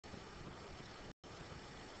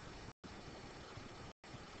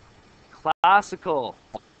classical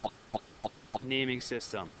naming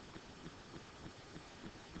system.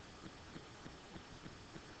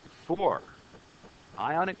 4.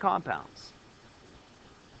 Ionic compounds.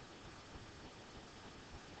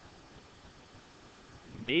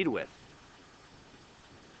 Made with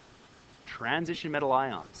transition metal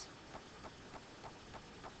ions.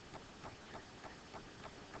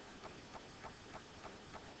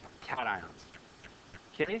 Cations.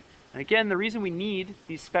 Okay? And again, the reason we need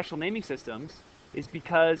these special naming systems is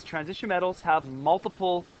because transition metals have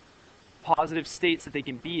multiple positive states that they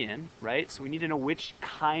can be in, right? So we need to know which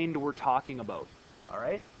kind we're talking about, all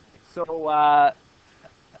right? So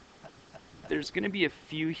there's going to be a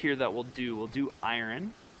few here that we'll do. We'll do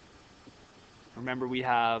iron. Remember, we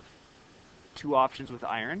have 2 options with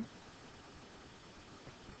iron.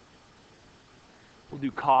 We'll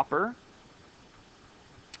do copper.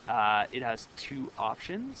 It has 2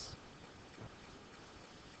 options.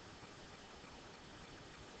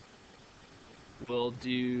 We'll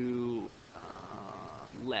do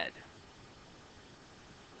lead,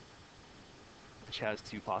 which has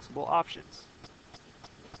 2 possible options.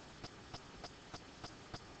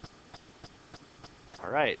 All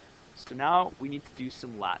right, so now we need to do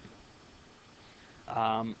some Latin.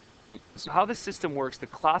 So how this system works, the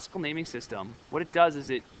classical naming system, what it does is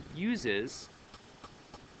it uses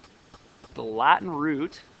the Latin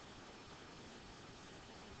root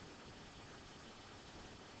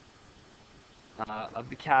of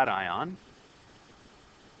the cation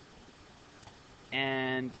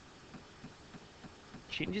and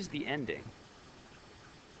changes the ending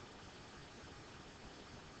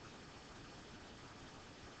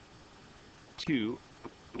to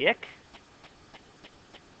ic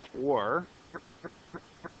or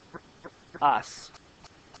us,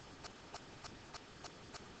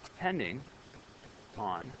 depending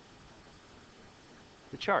on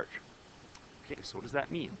the charge. Okay, so what does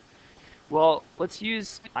that mean? Well, let's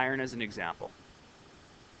use iron as an example.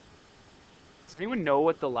 Does anyone know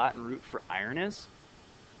what the Latin root for iron is?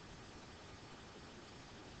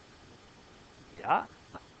 Yeah,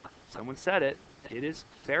 someone said it. It is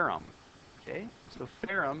ferrum. Okay, so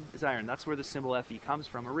ferrum is iron. That's where the symbol Fe comes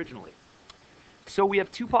from originally. So we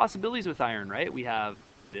have 2 possibilities with iron, right? We have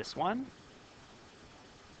this one,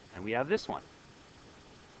 and we have this one.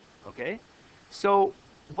 Okay, so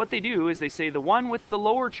what they do is they say the one with the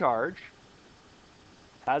lower charge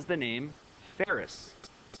has the name ferrous,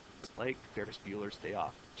 like Ferris Bueller's Day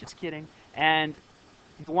Off. Just kidding. And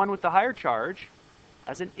the one with the higher charge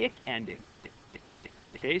has an ic ending.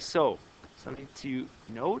 Okay, so something to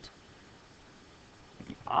note.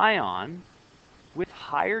 The ion with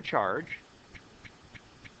higher charge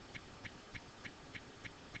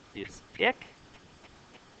is ic,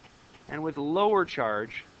 and with lower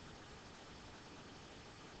charge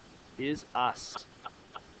is us.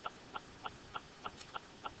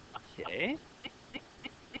 Okay.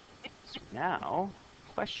 So now,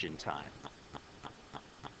 question time.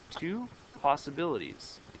 2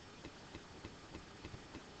 possibilities.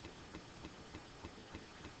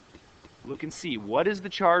 Look and see. What is the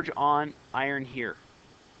charge on iron here?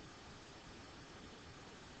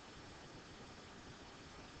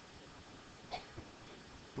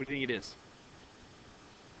 What do you think it is?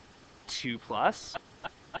 2 plus.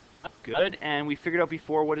 Good. And we figured out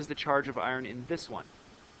before, what is the charge of iron in this one?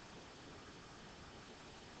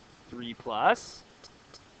 3 plus.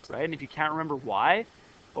 Right? And if you can't remember why,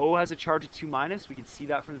 O has a charge of 2 minus. We can see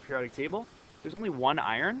that from the periodic table. There's only 1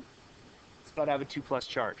 iron. It's got to have a 2 plus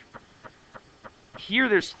charge. Here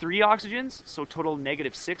there's 3 oxygens, so total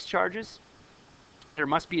 -6 charges. There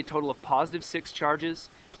must be a total of positive 6 charges,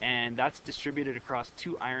 and that's distributed across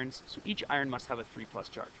 2 irons, so each iron must have a 3 plus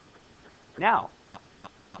charge. Now,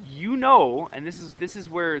 you know, and this is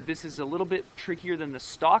where this is a little bit trickier than the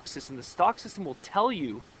stock system. The stock system will tell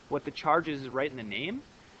you what the charge is right in the name.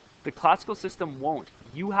 The classical system won't.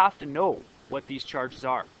 You have to know what these charges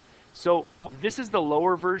are. So this is the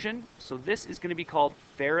lower version, so this is going to be called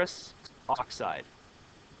ferrous oxide.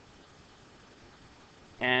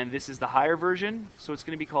 And this is the higher version, so it's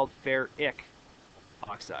going to be called ferric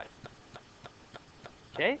oxide.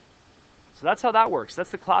 Okay? So that's how that works.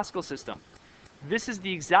 That's the classical system. This is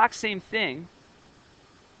the exact same thing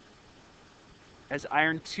as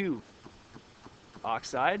iron 2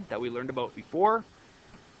 oxide that we learned about before,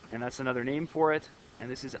 and that's another name for it, and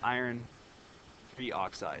this is iron 3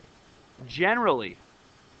 oxide. Generally,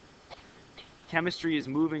 chemistry is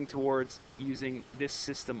moving towards using this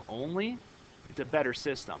system only. It's a better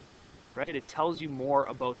system, right? It tells you more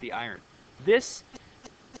about the iron. This,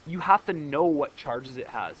 you have to know what charges it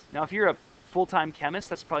has. Now, if you're a full-time chemist,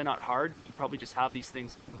 that's probably not hard. You probably just have these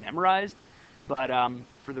things memorized. But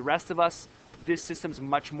for the rest of us, this system's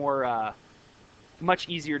much more, much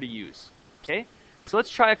easier to use. Okay, so let's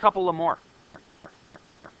try a couple of more.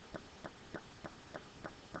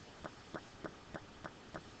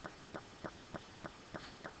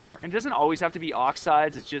 And it doesn't always have to be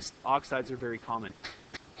oxides. It's just oxides are very common.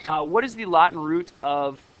 What is the Latin root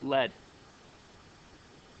of lead?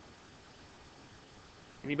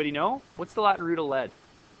 Anybody know? What's the Latin root of lead?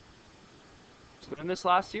 Just learned this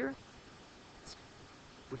last year.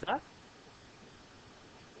 What's that?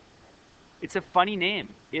 It's a funny name.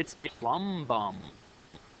 It's plumbum.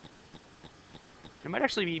 It might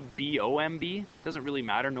actually be B-O-M-B. Doesn't really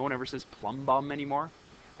matter. No one ever says plumbum anymore.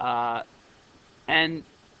 And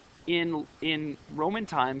in Roman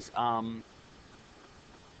times,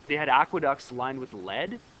 they had aqueducts lined with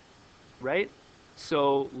lead, right?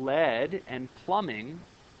 So lead and plumbing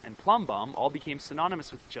and plumbum all became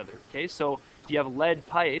synonymous with each other. Okay, so if you have lead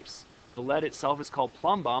pipes, the lead itself is called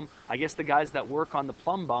plumbum. I guess the guys that work on the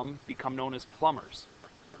plumbum become known as plumbers,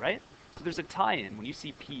 right? So there's a tie-in. When you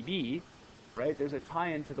see PB, right, there's a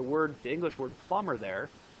tie-in to the word, the English word plumber there,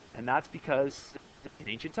 and that's because in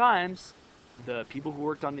ancient times, the people who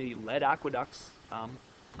worked on the lead aqueducts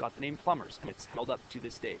got the name plumbers, and it's held up to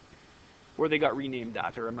this day. Or they got renamed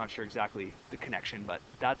after, I'm not sure exactly the connection, but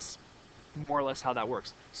that's more or less how that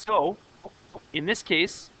works. So, in this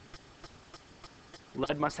case,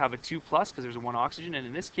 lead must have a 2 plus because there's a 1 oxygen, and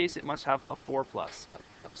in this case it must have a 4 plus.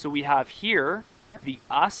 So we have here the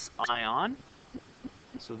us ion.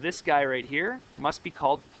 So this guy right here must be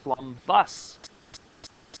called plumbus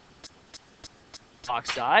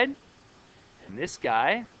oxide, and this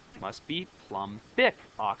guy must be plumbic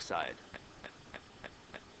oxide,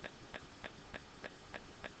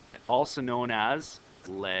 also known as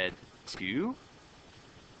lead 2.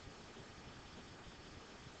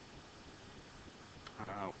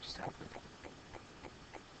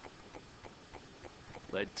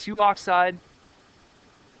 Lead 2 oxide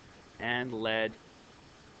and lead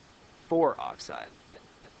 4 oxide.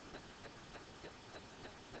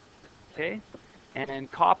 Okay,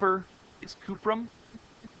 and copper is cuprum.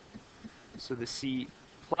 So the C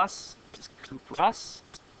plus is cuprous,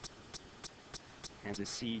 and the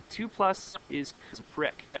C2 plus is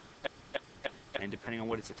cupric. And depending on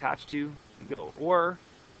what it's attached to, you go. Or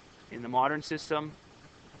in the modern system,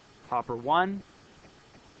 copper 1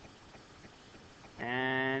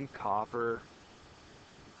 and copper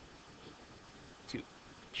 2.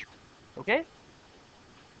 Okay?